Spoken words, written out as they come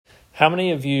How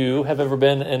many of you have ever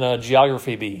been in a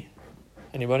geography bee?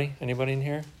 Anybody? Anybody in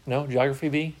here? No? Geography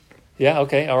bee? Yeah,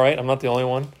 okay, all right. I'm not the only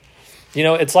one. You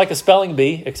know, it's like a spelling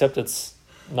bee, except it's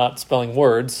not spelling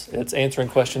words. It's answering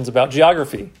questions about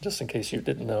geography, just in case you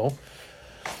didn't know.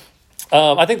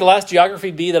 I think the last geography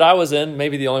bee that I was in,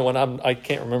 maybe the only one, I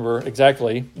can't remember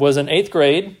exactly, was in 8th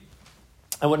grade.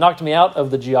 And what knocked me out of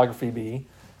the geography bee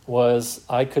was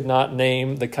I could not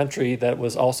name the country that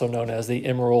was also known as the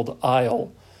Emerald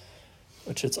Isle,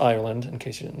 which it's Ireland, in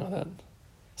case you didn't know that.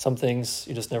 Some things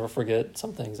you just never forget.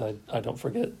 Some things I don't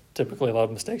forget. Typically, a lot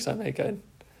of mistakes I make, I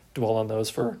dwell on those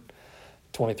for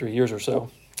 23 years or so.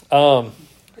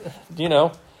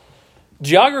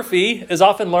 Geography is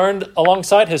often learned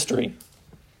alongside history.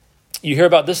 You hear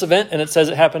about this event, and it says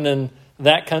it happened in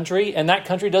that country, and that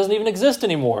country doesn't even exist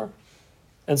anymore.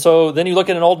 And so then you look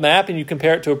at an old map, and you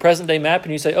compare it to a present-day map,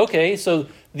 and you say, okay, so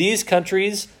these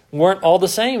countries weren't all the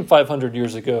same 500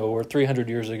 years ago, or 300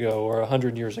 years ago, or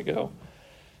 100 years ago.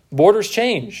 Borders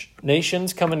change.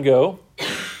 Nations come and go.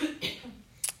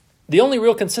 The only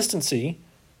real consistency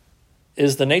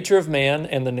is the nature of man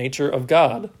and the nature of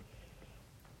God.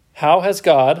 How has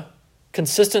God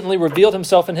consistently revealed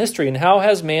himself in history, and how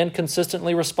has man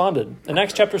consistently responded? In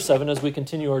Acts chapter 7, as we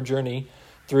continue our journey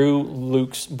through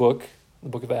Luke's book, the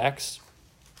book of Acts,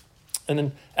 and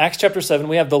in Acts chapter 7,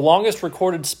 we have the longest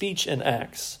recorded speech in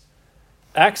Acts.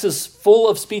 Acts is full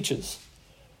of speeches,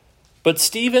 but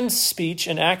Stephen's speech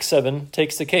in Acts 7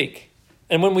 takes the cake.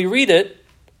 And when we read it,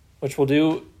 which we'll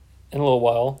do in a little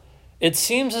while, it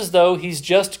seems as though he's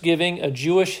just giving a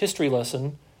Jewish history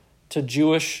lesson to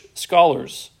Jewish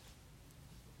scholars.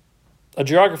 A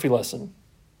geography lesson,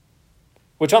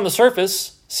 which on the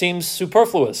surface seems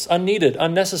superfluous, unneeded,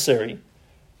 unnecessary.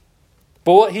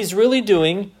 But what he's really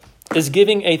doing is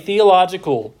giving a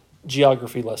theological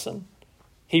geography lesson.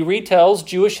 He retells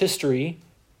Jewish history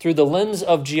through the lens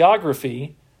of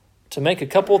geography to make a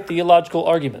couple theological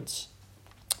arguments.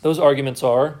 Those arguments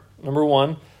are, number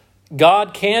one,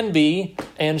 God can be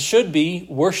and should be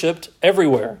worshipped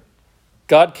everywhere.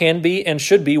 God can be and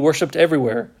should be worshipped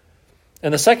everywhere.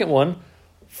 And the second one,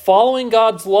 following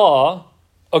God's law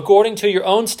according to your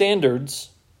own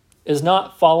standards is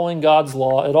not following God's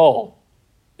law at all.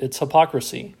 It's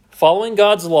hypocrisy. Following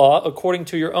God's law according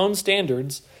to your own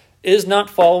standards is not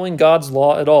following God's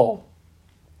law at all.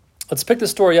 Let's pick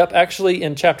this story up actually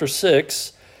in chapter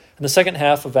 6, in the second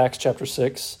half of Acts chapter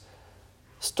 6,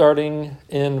 starting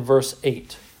in verse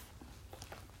 8.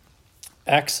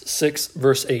 Acts 6,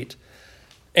 verse 8.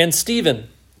 And Stephen,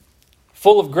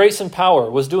 full of grace and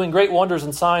power, was doing great wonders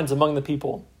and signs among the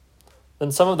people.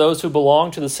 Then some of those who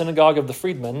belonged to the synagogue of the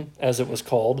freedmen, as it was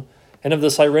called, and of the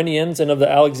Cyrenians and of the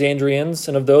Alexandrians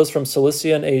and of those from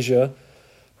Cilicia and Asia,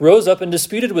 rose up and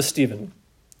disputed with Stephen.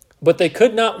 But they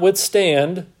could not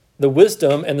withstand the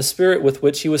wisdom and the spirit with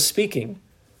which he was speaking.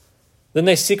 Then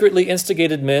they secretly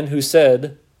instigated men who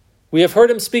said, "We have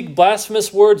heard him speak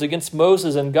blasphemous words against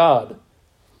Moses and God."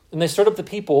 And they stirred up the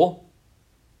people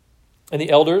and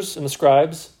the elders and the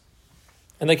scribes,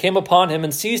 and they came upon him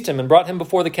and seized him and brought him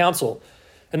before the council.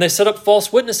 And they set up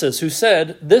false witnesses who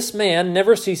said, "This man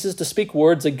never ceases to speak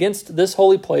words against this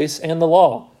holy place and the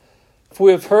law. For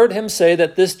we have heard him say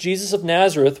that this Jesus of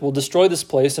Nazareth will destroy this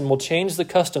place and will change the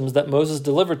customs that Moses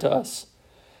delivered to us."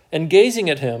 And gazing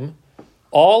at him,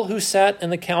 all who sat in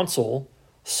the council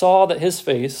saw that his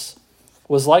face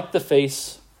was like the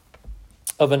face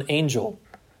of an angel.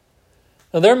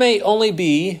 Now there may only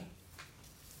be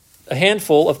a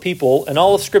handful of people in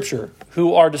all of Scripture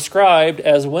who are described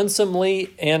as winsomely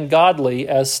and godly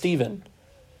as Stephen.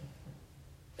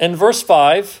 In verse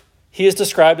 5, he is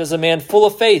described as a man full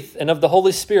of faith and of the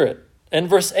Holy Spirit. In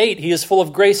verse 8, he is full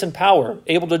of grace and power,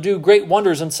 able to do great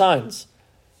wonders and signs.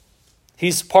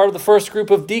 He's part of the first group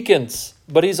of deacons,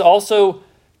 but he's also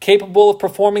capable of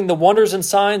performing the wonders and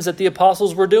signs that the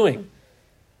apostles were doing.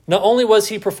 Not only was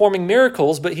he performing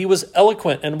miracles, but he was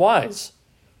eloquent and wise.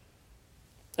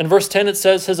 In verse 10, it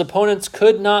says his opponents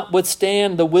could not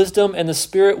withstand the wisdom and the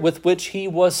spirit with which he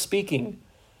was speaking.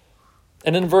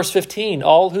 And in verse 15,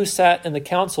 all who sat in the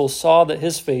council saw that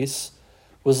his face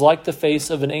was like the face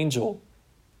of an angel.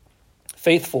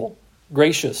 Faithful,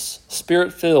 gracious,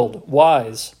 spirit-filled,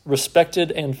 wise, respected,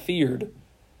 and feared.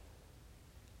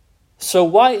 So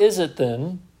why is it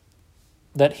then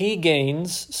that he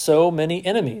gains so many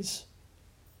enemies?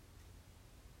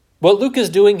 What Luke is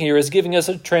doing here is giving us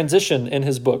a transition in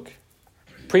his book.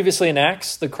 Previously in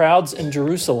Acts, the crowds in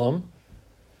Jerusalem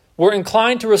were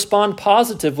inclined to respond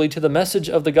positively to the message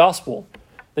of the gospel.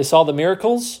 They saw the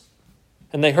miracles,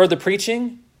 and they heard the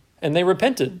preaching, and they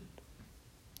repented.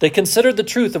 They considered the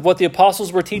truth of what the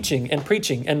apostles were teaching and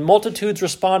preaching, and multitudes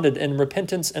responded in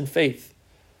repentance and faith.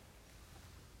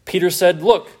 Peter said,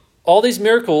 look, all these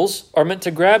miracles are meant to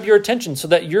grab your attention so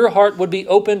that your heart would be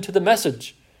open to the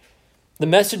message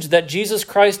that Jesus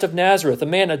Christ of Nazareth, a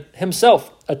man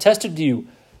himself, attested to you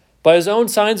by his own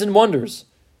signs and wonders.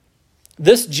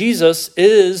 This Jesus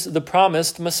is the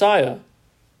promised Messiah,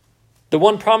 the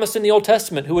one promised in the Old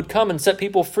Testament who would come and set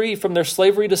people free from their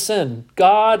slavery to sin,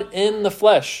 God in the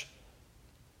flesh,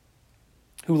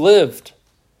 who lived,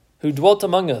 who dwelt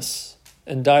among us,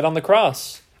 and died on the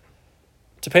cross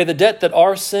to pay the debt that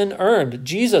our sin earned.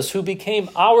 Jesus, who became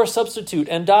our substitute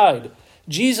and died.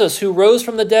 Jesus, who rose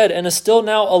from the dead and is still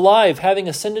now alive, having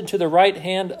ascended to the right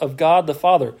hand of God the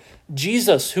Father.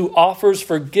 Jesus, who offers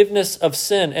forgiveness of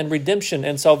sin and redemption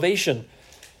and salvation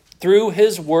through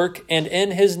his work and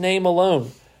in his name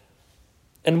alone.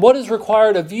 And what is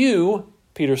required of you,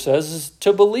 Peter says, is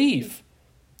to believe,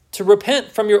 to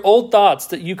repent from your old thoughts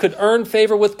that you could earn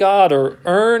favor with God or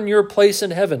earn your place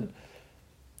in heaven,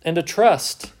 and to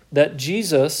trust that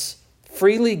Jesus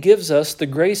freely gives us the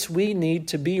grace we need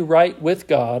to be right with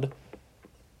God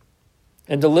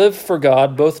and to live for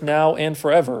God both now and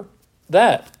forever.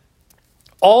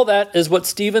 All that is what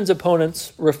Stephen's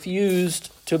opponents refused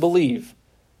to believe.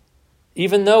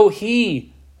 Even though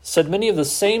he said many of the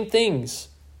same things,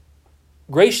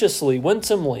 graciously,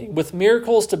 winsomely, with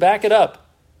miracles to back it up,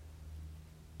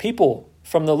 people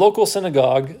from the local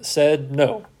synagogue said,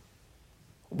 no,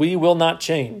 we will not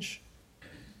change.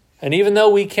 And even though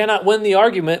we cannot win the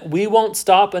argument, we won't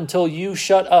stop until you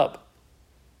shut up.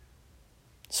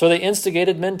 So they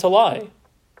instigated men to lie.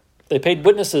 They paid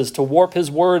witnesses to warp his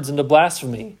words into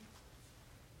blasphemy.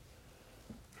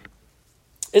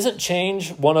 Isn't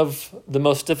change one of the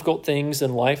most difficult things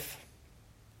in life?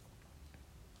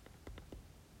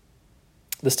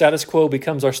 The status quo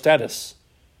becomes our status.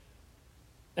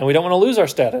 And we don't want to lose our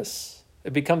status.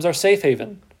 It becomes our safe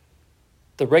haven.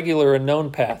 The regular and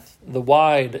known path, the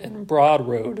wide and broad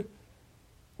road.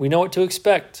 We know what to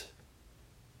expect.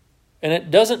 And it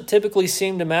doesn't typically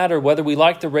seem to matter whether we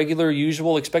like the regular,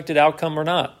 usual, expected outcome or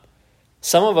not.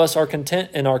 Some of us are content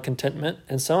in our contentment,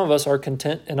 and some of us are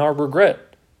content in our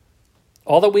regret.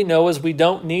 All that we know is we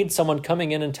don't need someone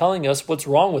coming in and telling us what's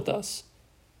wrong with us.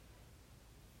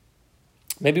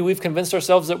 Maybe we've convinced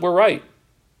ourselves that we're right.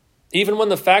 Even when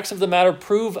the facts of the matter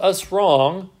prove us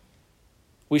wrong,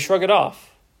 we shrug it off.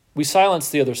 We silence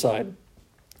the other side.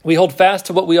 We hold fast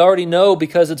to what we already know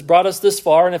because it's brought us this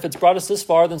far, and if it's brought us this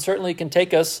far, then certainly it can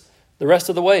take us the rest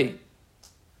of the way.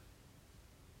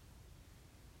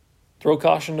 Throw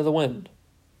caution to the wind.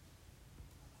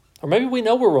 Or maybe we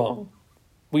know we're wrong.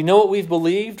 We know what we've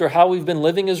believed or how we've been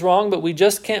living is wrong, but we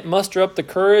just can't muster up the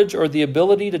courage or the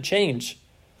ability to change.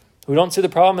 We don't see the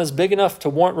problem as big enough to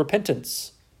warrant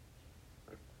repentance.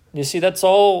 You see, that's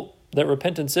all that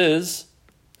repentance is.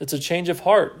 It's a change of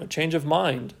heart, a change of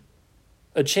mind,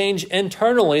 a change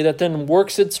internally that then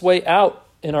works its way out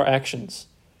in our actions.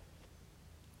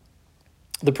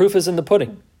 The proof is in the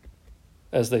pudding,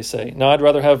 as they say. Now, I'd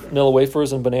rather have vanilla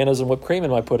wafers and bananas and whipped cream in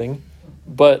my pudding,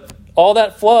 but all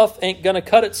that fluff ain't going to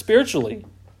cut it spiritually.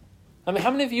 I mean,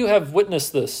 how many of you have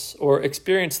witnessed this or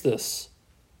experienced this?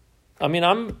 I mean,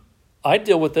 I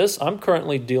deal with this. I'm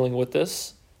currently dealing with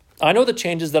this. I know the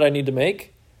changes that I need to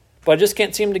make, but I just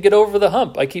can't seem to get over the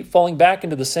hump. I keep falling back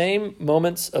into the same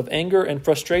moments of anger and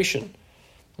frustration.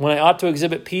 When I ought to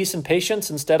exhibit peace and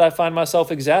patience, instead I find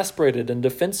myself exasperated and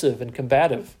defensive and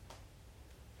combative.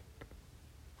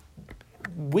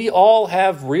 We all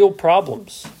have real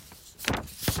problems.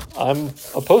 I'm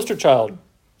a poster child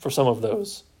for some of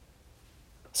those.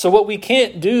 So what we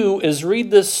can't do is read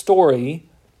this story,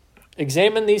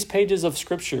 examine these pages of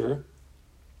Scripture,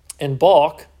 and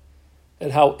balk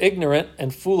at how ignorant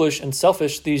and foolish and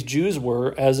selfish these Jews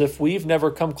were, as if we've never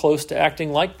come close to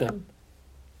acting like them.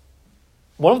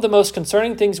 One of the most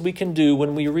concerning things we can do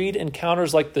when we read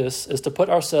encounters like this is to put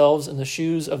ourselves in the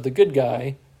shoes of the good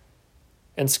guy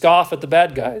and scoff at the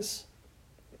bad guys.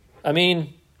 I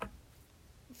mean,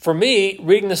 for me,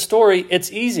 reading the story,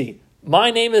 it's easy.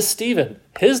 My name is Stephen.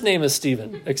 His name is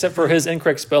Stephen, except for his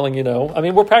incorrect spelling, you know. I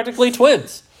mean, we're practically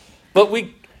twins. But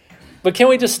can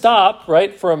we just stop,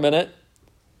 right, for a minute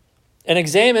and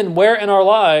examine where in our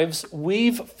lives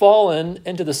we've fallen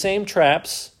into the same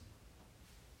traps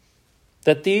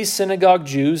that these synagogue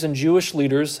Jews and Jewish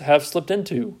leaders have slipped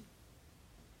into?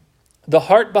 The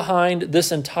heart behind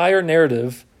this entire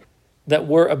narrative that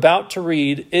we're about to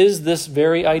read is this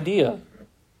very idea.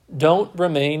 Don't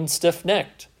remain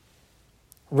stiff-necked.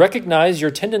 Recognize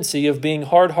your tendency of being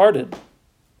hard-hearted.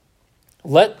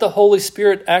 Let the Holy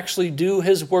Spirit actually do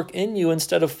his work in you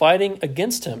instead of fighting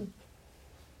against him.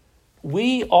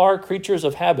 We are creatures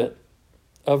of habit,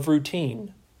 of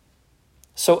routine.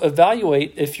 So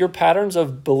evaluate if your patterns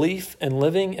of belief and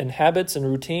living and habits and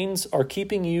routines are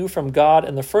keeping you from God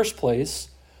in the first place,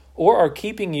 or are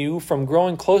keeping you from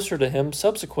growing closer to him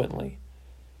subsequently.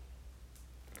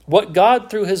 What God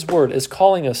through his word is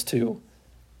calling us to,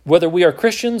 whether we are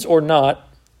Christians or not,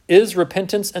 is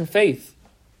repentance and faith.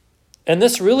 And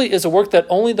this really is a work that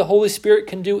only the Holy Spirit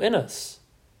can do in us.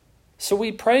 So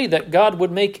we pray that God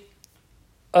would make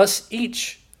us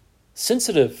each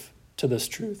sensitive to this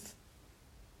truth.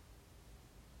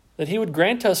 That he would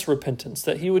grant us repentance,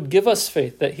 that he would give us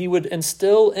faith, that he would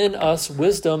instill in us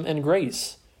wisdom and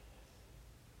grace.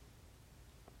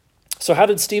 So how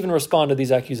did Stephen respond to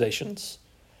these accusations?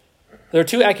 There are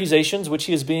two accusations which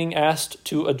he is being asked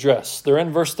to address. They're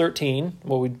in verse 13,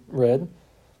 what we read.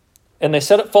 And they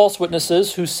set up false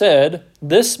witnesses who said,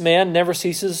 "This man never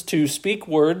ceases to speak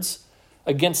words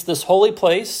against this holy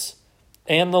place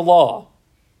and the law."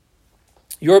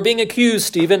 You're being accused,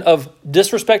 Stephen, of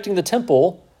disrespecting the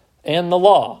temple and the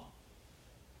law.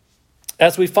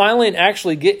 As we finally and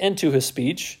actually get into his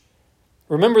speech,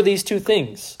 remember these two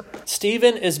things.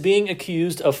 Stephen is being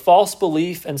accused of false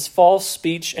belief and false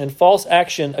speech and false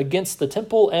action against the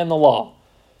temple and the law.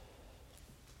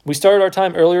 We started our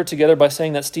time earlier together by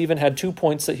saying that Stephen had 2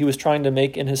 points that he was trying to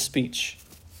make in his speech.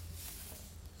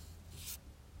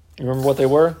 You remember what they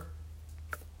were?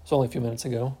 It was only a few minutes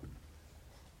ago.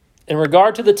 In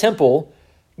regard to the temple,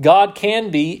 God can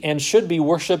be and should be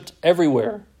worshipped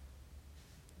everywhere.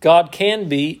 God can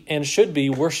be and should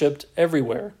be worshipped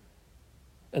everywhere.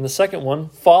 And the second one,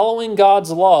 following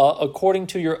God's law according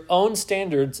to your own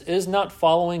standards is not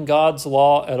following God's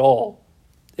law at all.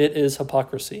 It is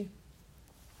hypocrisy.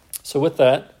 So with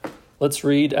that, let's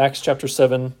read Acts chapter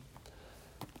 7.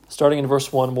 Starting in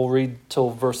verse 1, we'll read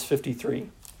till verse 53.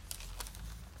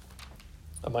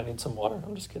 I might need some water.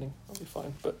 I'm just kidding. I'll be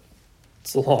fine, but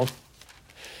it's long.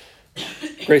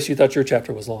 Grace, you thought your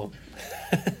chapter was long.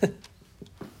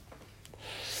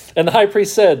 And the high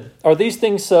priest said, "Are these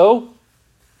things so?"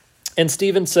 And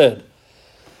Stephen said,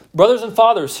 "Brothers and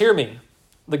fathers, hear me.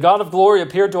 The God of glory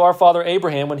appeared to our father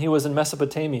Abraham when he was in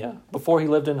Mesopotamia, before he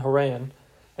lived in Haran,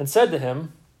 and said to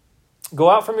him, 'Go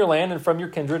out from your land and from your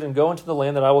kindred and go into the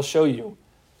land that I will show you.'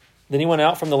 Then he went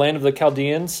out from the land of the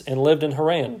Chaldeans and lived in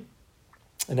Haran.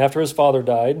 And after his father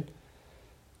died,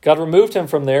 God removed him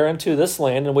from there into this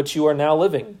land in which you are now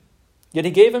living. Yet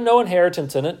he gave him no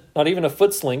inheritance in it, not even a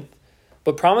foot's length,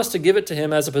 but promised to give it to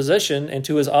him as a possession and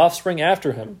to his offspring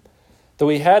after him, though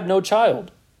he had no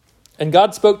child. And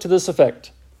God spoke to this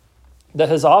effect, that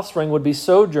his offspring would be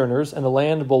sojourners in the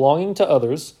land belonging to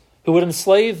others, who would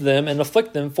enslave them and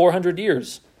afflict them 400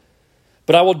 years.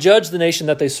 But I will judge the nation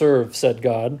that they serve, said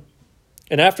God.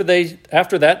 And after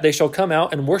that they shall come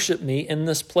out and worship me in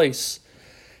this place.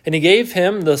 And he gave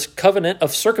him the covenant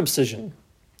of circumcision.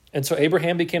 And so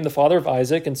Abraham became the father of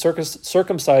Isaac and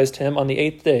circumcised him on the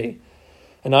 8th day.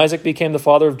 And Isaac became the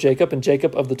father of Jacob, and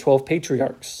Jacob of the 12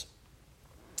 patriarchs.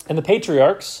 And the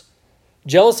patriarchs,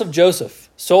 jealous of Joseph,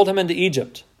 sold him into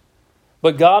Egypt.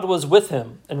 But God was with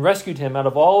him and rescued him out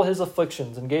of all his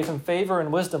afflictions and gave him favor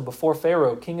and wisdom before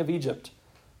Pharaoh, king of Egypt,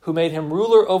 who made him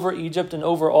ruler over Egypt and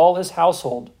over all his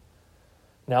household.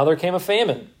 Now there came a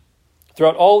famine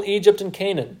throughout all Egypt and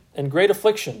Canaan, and great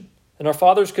affliction, and our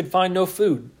fathers could find no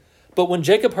food. But when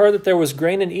Jacob heard that there was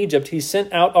grain in Egypt, he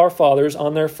sent out our fathers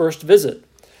on their first visit.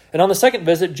 And on the second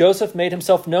visit, Joseph made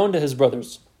himself known to his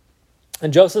brothers.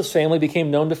 And Joseph's family became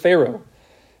known to Pharaoh.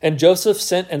 And Joseph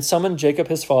sent and summoned Jacob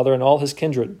his father and all his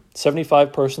kindred,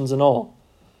 75 persons in all.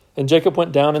 And Jacob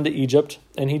went down into Egypt,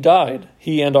 and he died,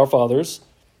 he and our fathers.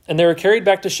 And they were carried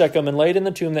back to Shechem and laid in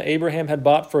the tomb that Abraham had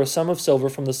bought for a sum of silver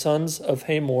from the sons of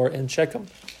Hamor in Shechem.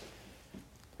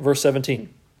 Verse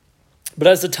 17. But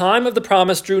as the time of the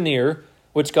promise drew near,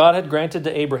 which God had granted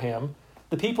to Abraham,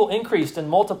 the people increased and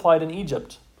multiplied in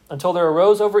Egypt, until there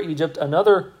arose over Egypt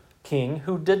another king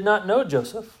who did not know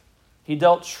Joseph. He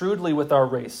dealt shrewdly with our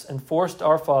race and forced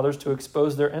our fathers to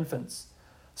expose their infants,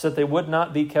 so that they would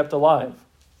not be kept alive.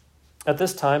 At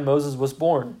this time Moses was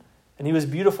born, and he was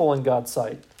beautiful in God's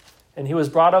sight, and he was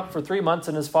brought up for 3 months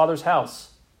in his father's house.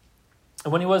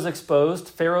 And when he was exposed,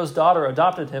 Pharaoh's daughter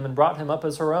adopted him and brought him up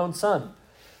as her own son.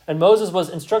 And Moses was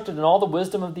instructed in all the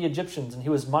wisdom of the Egyptians, and he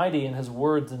was mighty in his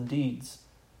words and deeds.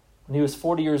 When he was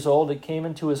 40 years old, it came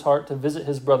into his heart to visit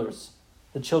his brothers,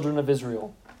 the children of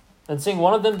Israel. And seeing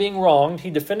one of them being wronged, he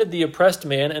defended the oppressed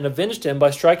man and avenged him by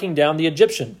striking down the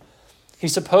Egyptian. He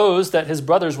supposed that his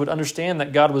brothers would understand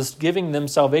that God was giving them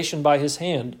salvation by his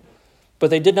hand, but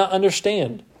they did not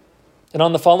understand. And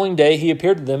on the following day he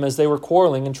appeared to them as they were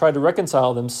quarreling and tried to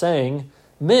reconcile them, saying,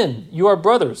 Men, you are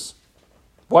brothers.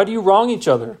 Why do you wrong each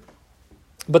other?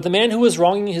 But the man who was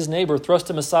wronging his neighbor thrust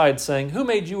him aside, saying, Who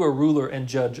made you a ruler and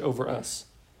judge over us?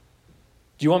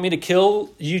 Do you want me to kill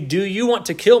you? Do you want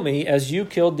to kill me as you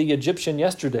killed the Egyptian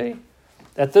yesterday?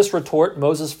 At this retort,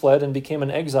 Moses fled and became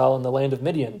an exile in the land of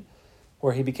Midian,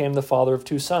 where he became the father of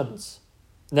 2 sons.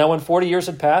 Now when 40 years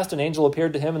had passed, an angel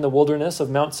appeared to him in the wilderness of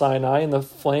Mount Sinai in the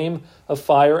flame of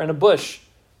fire and a bush.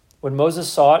 When Moses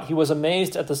saw it, he was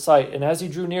amazed at the sight, and as he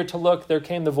drew near to look, there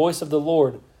came the voice of the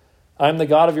Lord. I am the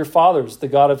God of your fathers, the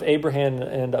God of Abraham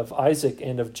and of Isaac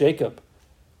and of Jacob.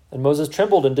 And Moses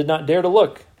trembled and did not dare to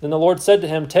look. Then the Lord said to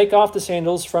him, Take off the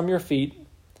sandals from your feet,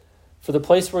 for the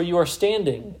place where you are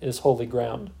standing is holy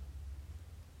ground.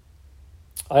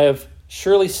 I have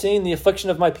surely seen the affliction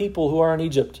of my people who are in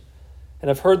Egypt, and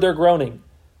have heard their groaning,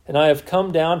 and I have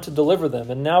come down to deliver them.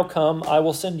 And now come, I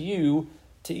will send you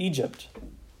to Egypt.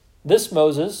 This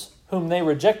Moses, whom they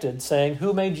rejected, saying,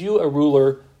 Who made you a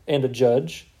ruler and a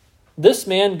judge? This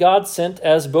man God sent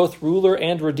as both ruler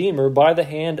and redeemer by the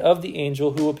hand of the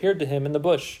angel who appeared to him in the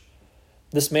bush.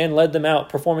 This man led them out,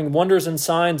 performing wonders and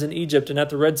signs in Egypt and at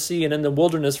the Red Sea and in the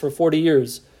wilderness for 40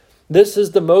 years. This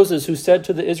is the Moses who said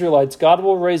to the Israelites, God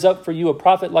will raise up for you a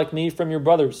prophet like me from your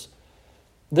brothers.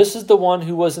 This is the one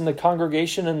who was in the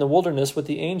congregation in the wilderness with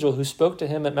the angel who spoke to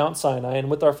him at Mount Sinai and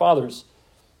with our fathers.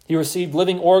 He received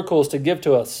living oracles to give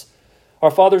to us.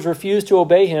 Our fathers refused to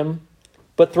obey him,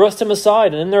 but thrust him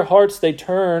aside, and in their hearts they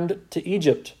turned to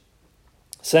Egypt,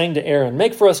 saying to Aaron,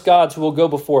 Make for us gods who will go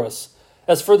before us.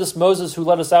 As for this Moses who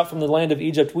led us out from the land of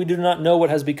Egypt, we do not know what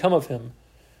has become of him.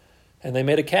 And they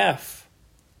made a calf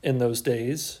in those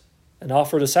days and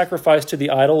offered a sacrifice to the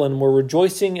idol and were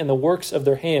rejoicing in the works of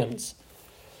their hands.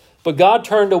 But God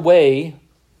turned away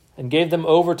and gave them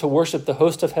over to worship the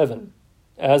host of heaven,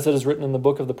 as it is written in the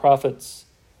book of the prophets.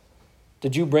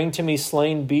 Did you bring to me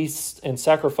slain beasts and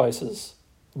sacrifices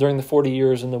during the 40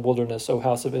 years in the wilderness, O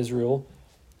house of Israel?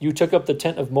 You took up the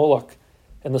tent of Moloch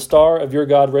and the star of your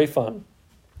god Raphan,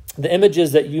 the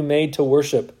images that you made to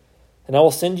worship, and I will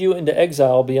send you into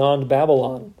exile beyond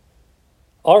Babylon.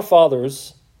 Our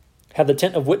fathers had the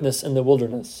tent of witness in the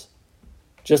wilderness,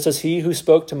 just as he who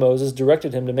spoke to Moses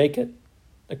directed him to make it,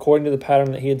 according to the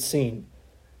pattern that he had seen.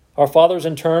 Our fathers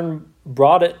in turn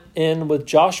brought it in with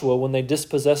Joshua when they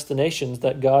dispossessed the nations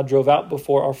that God drove out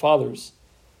before our fathers.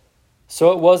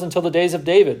 So it was until the days of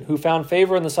David, who found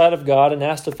favor in the sight of God and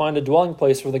asked to find a dwelling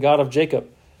place for the God of Jacob.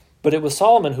 But it was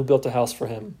Solomon who built a house for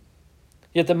him.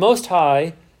 Yet the Most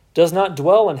High does not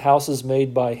dwell in houses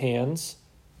made by hands.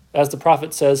 As the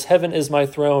prophet says, Heaven is my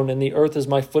throne and the earth is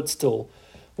my footstool.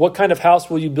 What kind of house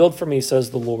will you build for me,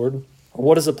 says the Lord? Or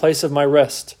what is the place of my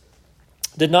rest?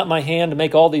 Did not my hand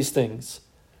make all these things?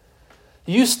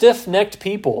 You stiff-necked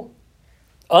people,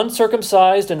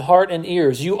 uncircumcised in heart and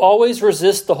ears, you always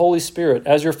resist the Holy Spirit,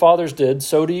 as your fathers did,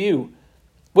 so do you.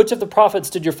 Which of the prophets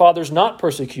did your fathers not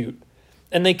persecute?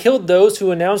 And they killed those who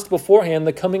announced beforehand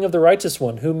the coming of the righteous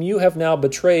one, whom you have now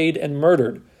betrayed and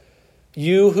murdered.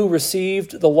 You who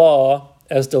received the law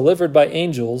as delivered by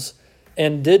angels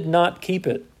and did not keep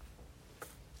it.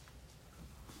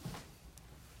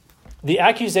 The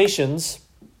accusations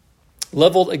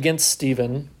leveled against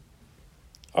Stephen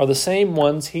are the same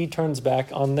ones he turns back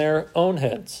on their own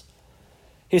heads.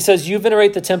 He says, You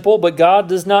venerate the temple, but God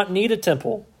does not need a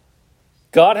temple.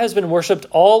 God has been worshipped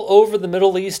all over the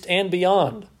Middle East and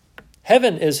beyond.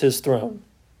 Heaven is his throne.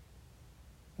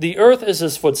 The earth is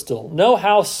his footstool. No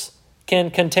house can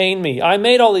contain me. I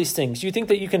made all these things. You think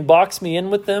that you can box me in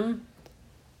with them?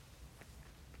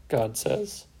 God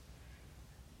says.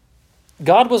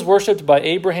 God was worshipped by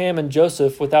Abraham and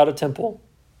Joseph without a temple,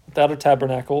 without a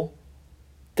tabernacle.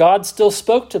 God still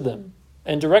spoke to them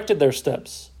and directed their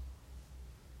steps.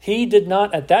 He did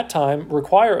not at that time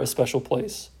require a special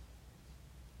place.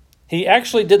 He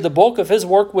actually did the bulk of his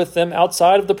work with them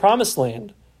outside of the promised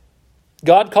land.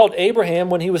 God called Abraham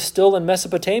when he was still in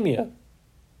Mesopotamia,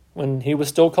 when he was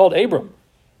still called Abram.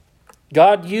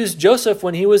 God used Joseph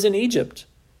when he was in Egypt.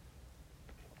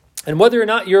 And whether or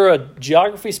not you're a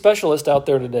geography specialist out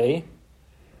there today,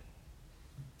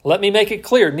 let me make it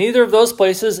clear, neither of those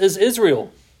places is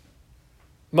Israel.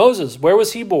 Moses, where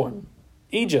was he born?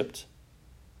 Egypt.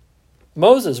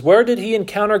 Moses, where did he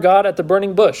encounter God at the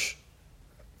burning bush?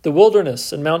 The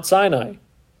wilderness and Mount Sinai.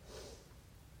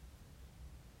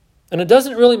 And it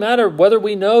doesn't really matter whether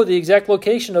we know the exact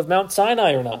location of Mount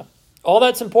Sinai or not. All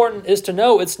that's important is to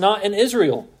know it's not in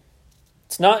Israel.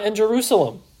 It's not in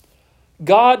Jerusalem.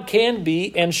 God can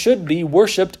be and should be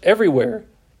worshipped everywhere.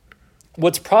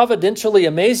 What's providentially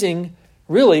amazing,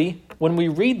 really, when we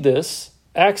read this,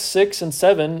 Acts 6 and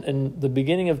 7 and the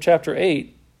beginning of chapter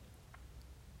 8.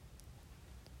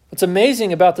 What's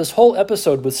amazing about this whole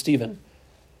episode with Stephen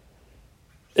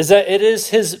is that it is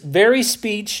his very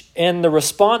speech and the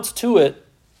response to it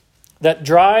that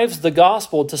drives the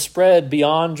gospel to spread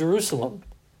beyond Jerusalem,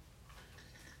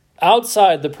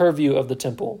 outside the purview of the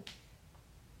temple.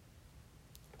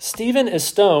 Stephen is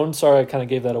stoned. Sorry, I kind of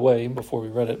gave that away before we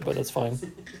read it, but that's fine.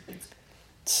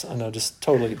 I know, just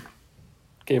totally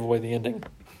gave away the ending.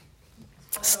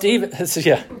 Stephen,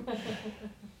 yeah.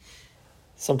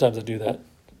 Sometimes I do that.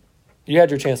 You had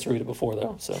your chance to read it before,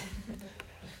 though. So,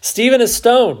 Stephen is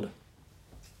stoned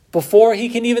before he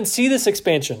can even see this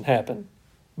expansion happen.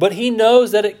 But he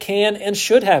knows that it can and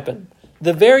should happen.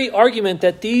 The very argument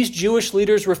that these Jewish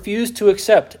leaders refuse to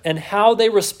accept and how they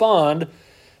respond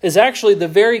is actually the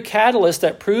very catalyst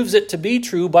that proves it to be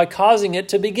true by causing it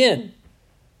to begin.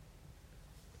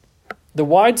 The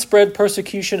widespread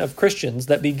persecution of Christians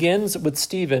that begins with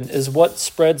Stephen is what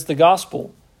spreads the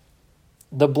gospel.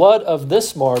 The blood of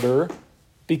this martyr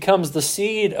becomes the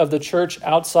seed of the church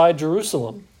outside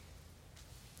Jerusalem.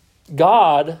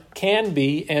 God can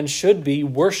be and should be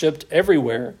worshipped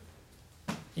everywhere.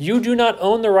 You do not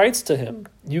own the rights to him.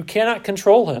 You cannot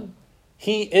control him.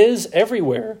 He is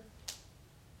everywhere.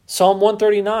 Psalm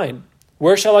 139,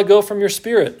 where shall I go from your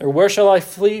spirit? Or where shall I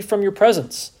flee from your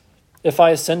presence? If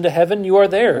I ascend to heaven, you are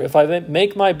there. If I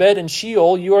make my bed in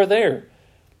Sheol, you are there.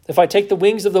 If I take the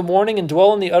wings of the morning and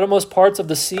dwell in the uttermost parts of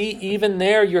the sea, even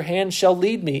there your hand shall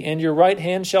lead me, and your right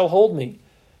hand shall hold me.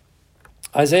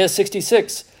 Isaiah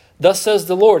 66, thus says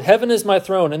the Lord, heaven is my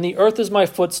throne, and the earth is my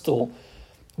footstool.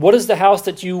 What is the house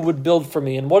that you would build for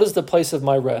me, and what is the place of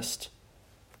my rest?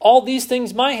 All these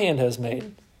things my hand has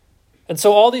made. And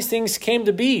so all these things came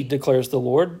to be, declares the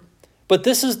Lord. But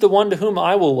this is the one to whom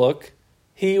I will look,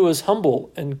 he who is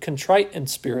humble and contrite in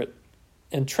spirit,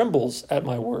 and trembles at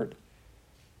my word.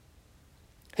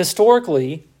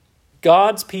 Historically,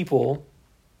 God's people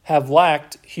have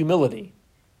lacked humility.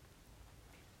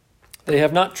 They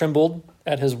have not trembled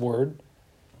at his word,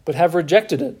 but have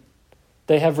rejected it.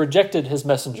 They have rejected his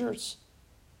messengers,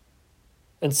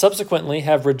 and subsequently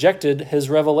have rejected his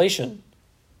revelation.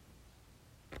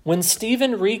 When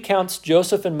Stephen recounts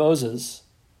Joseph and Moses,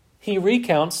 he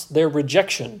recounts their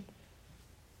rejection.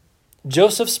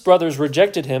 Joseph's brothers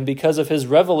rejected him because of his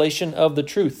revelation of the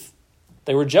truth.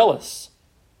 They were jealous.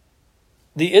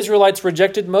 The Israelites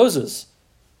rejected Moses.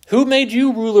 Who made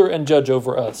you ruler and judge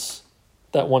over us?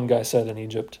 That one guy said in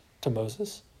Egypt to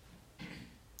Moses.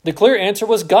 The clear answer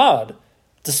was God.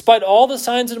 Despite all the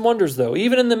signs and wonders, though,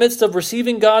 even in the midst of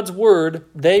receiving God's word,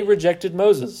 they rejected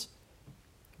Moses.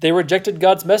 They rejected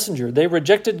God's messenger. They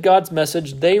rejected God's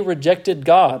message. They rejected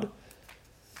God.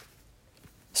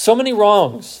 So many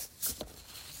wrongs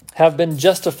have been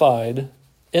justified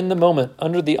in the moment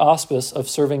under the auspice of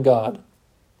serving God.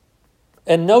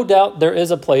 And no doubt there is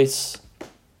a place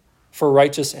for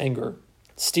righteous anger.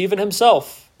 Stephen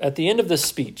himself, at the end of this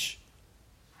speech,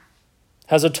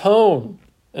 has a tone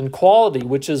and quality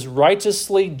which is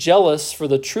righteously jealous for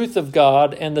the truth of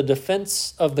God and the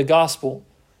defense of the gospel.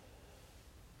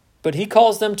 But he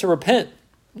calls them to repent,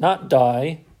 not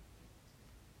die.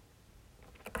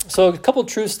 So a couple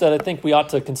truths that I think we ought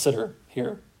to consider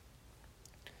here.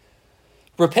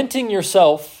 Repenting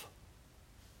yourself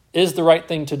is the right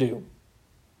thing to do.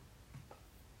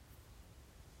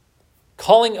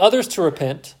 Calling others to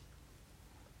repent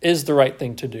is the right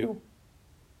thing to do.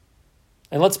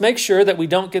 And let's make sure that we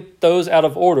don't get those out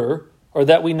of order or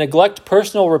that we neglect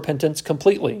personal repentance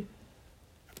completely.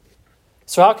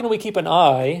 So how can we keep an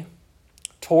eye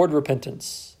toward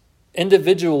repentance,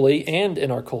 individually and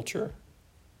in our culture?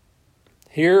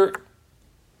 Here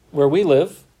where we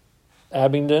live,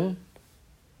 Abingdon,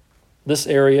 this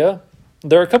area,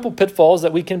 there are a couple pitfalls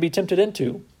that we can be tempted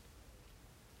into.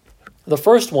 The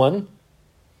first one,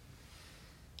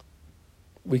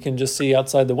 we can just see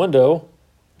outside the window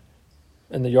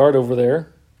in the yard over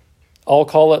there. I'll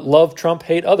call it love Trump,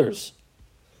 hate others.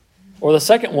 Or the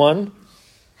second one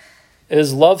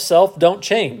is love self, don't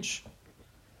change.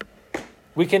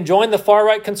 We can join the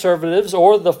far-right conservatives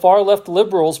or the far-left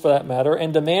liberals, for that matter,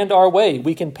 and demand our way.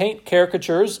 We can paint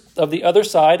caricatures of the other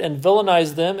side and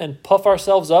villainize them and puff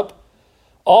ourselves up,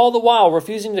 all the while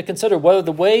refusing to consider whether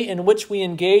the way in which we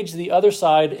engage the other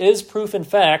side is proof in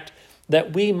fact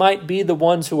that we might be the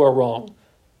ones who are wrong.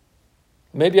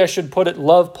 Maybe I should put it,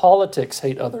 love politics,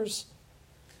 hate others.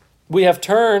 We have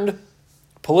turned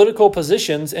political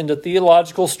positions into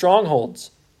theological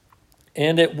strongholds.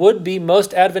 And it would be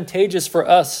most advantageous for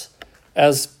us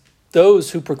as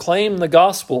those who proclaim the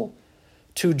gospel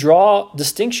to draw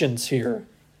distinctions here.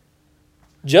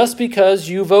 Just because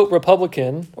you vote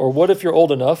Republican, or what if you're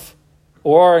old enough,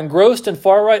 or are engrossed in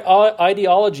far-right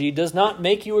ideology does not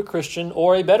make you a Christian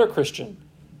or a better Christian.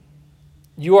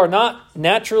 You are not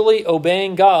naturally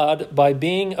obeying God by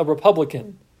being a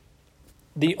Republican.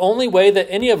 The only way that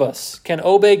any of us can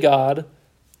obey God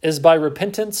is by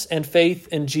repentance and faith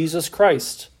in Jesus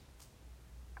Christ,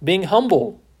 being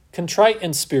humble, contrite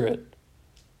in spirit,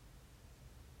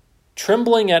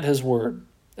 trembling at his word,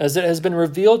 as it has been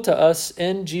revealed to us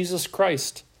in Jesus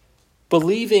Christ,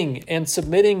 believing and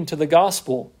submitting to the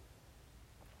gospel.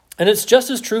 And it's just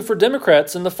as true for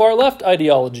Democrats in the far left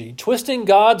ideology, twisting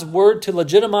God's word to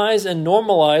legitimize and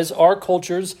normalize our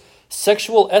culture's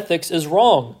sexual ethics is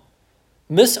wrong.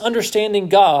 Misunderstanding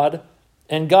God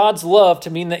and God's love to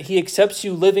mean that he accepts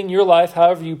you living your life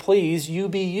however you please, you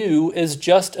be you, is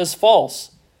just as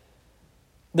false.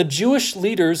 The Jewish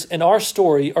leaders in our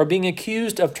story are being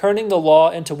accused of turning the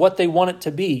law into what they want it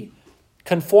to be,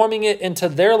 conforming it into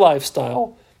their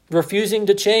lifestyle, refusing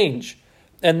to change.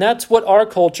 And that's what our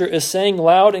culture is saying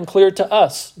loud and clear to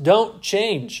us. Don't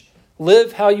change.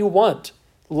 Live how you want.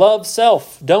 Love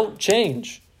self. Don't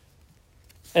change.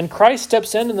 And Christ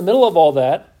steps in the middle of all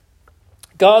that.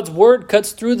 God's word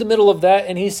cuts through the middle of that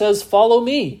and he says, follow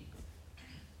me.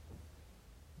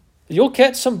 You'll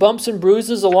catch some bumps and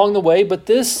bruises along the way, but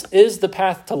this is the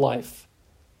path to life.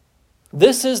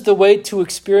 This is the way to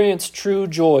experience true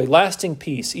joy, lasting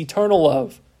peace, eternal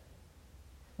love.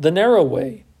 The narrow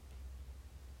way.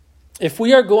 If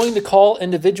we are going to call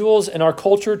individuals in our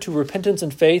culture to repentance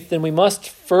and faith, then we must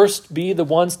first be the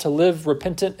ones to live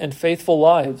repentant and faithful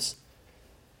lives.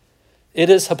 It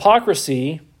is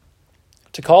hypocrisy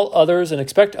to call others and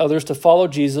expect others to follow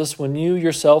Jesus when you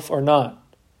yourself are not.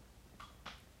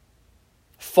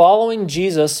 Following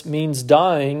Jesus means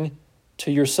dying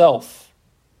to yourself.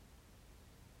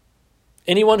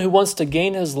 Anyone who wants to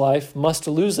gain his life must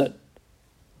lose it.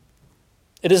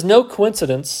 It is no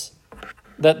coincidence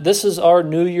that this is our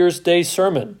New Year's Day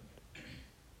sermon.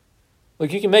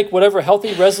 Look, you can make whatever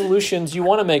healthy resolutions you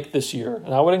want to make this year,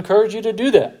 and I would encourage you to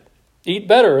do that. Eat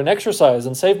better and exercise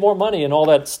and save more money and all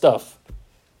that stuff.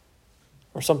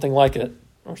 Or something like it,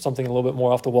 or something a little bit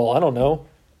more off the wall. I don't know.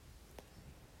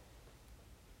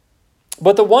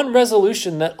 But the one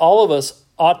resolution that all of us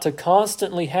ought to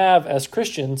constantly have as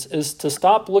Christians is to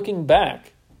stop looking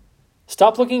back.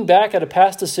 Stop looking back at a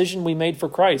past decision we made for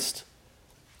Christ.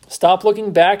 Stop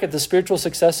looking back at the spiritual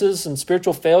successes and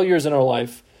spiritual failures in our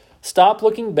life. Stop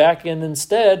looking back and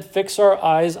instead fix our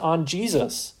eyes on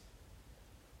Jesus.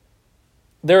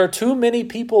 There are too many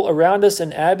people around us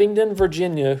in Abingdon,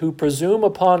 Virginia, who presume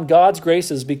upon God's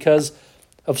graces because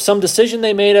of some decision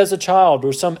they made as a child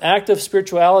or some act of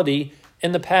spirituality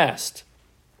in the past.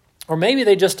 Or maybe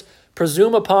they just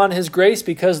presume upon his grace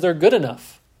because they're good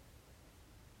enough.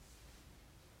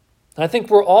 I think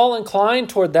we're all inclined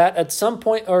toward that at some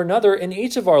point or another in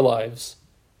each of our lives.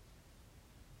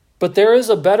 But there is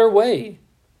a better way,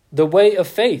 the way of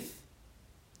faith,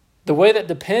 the way that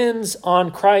depends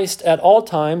on Christ at all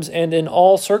times and in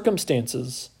all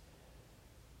circumstances.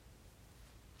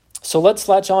 So let's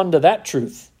latch on to that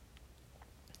truth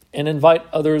and invite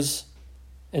others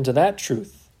into that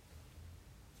truth,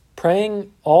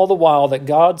 praying all the while that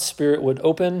God's Spirit would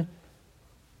open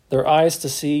their eyes to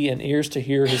see and ears to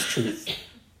hear his truth.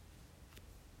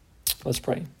 Let's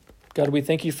pray. God, we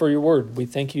thank you for your word. We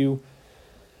thank you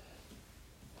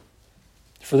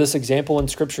for this example in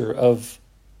Scripture of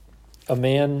a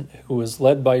man who was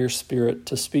led by your Spirit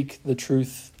to speak the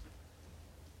truth,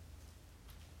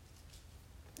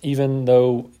 even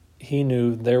though he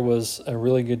knew there was a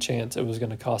really good chance it was going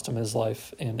to cost him his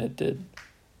life, and it did.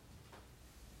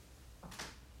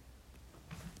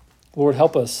 Lord,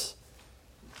 help us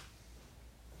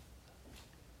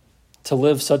to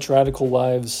live such radical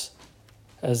lives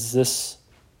as this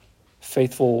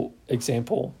faithful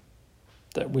example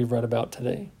that we've read about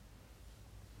today.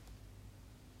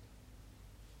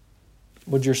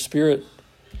 Would your Spirit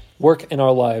work in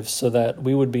our lives so that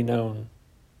we would be known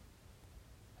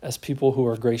as people who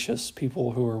are gracious,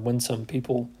 people who are winsome,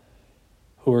 people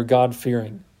who are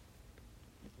God-fearing,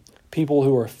 people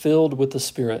who are filled with the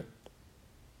Spirit,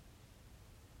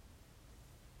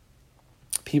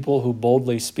 people who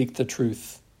boldly speak the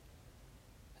truth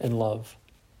in love.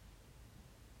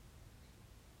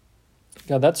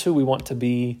 God, that's who we want to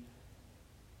be.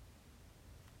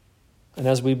 And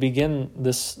as we begin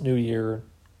this new year,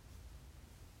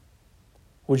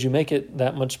 would you make it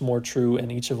that much more true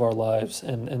in each of our lives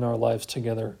and in our lives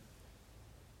together?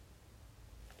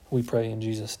 We pray in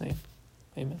Jesus' name.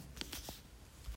 Amen.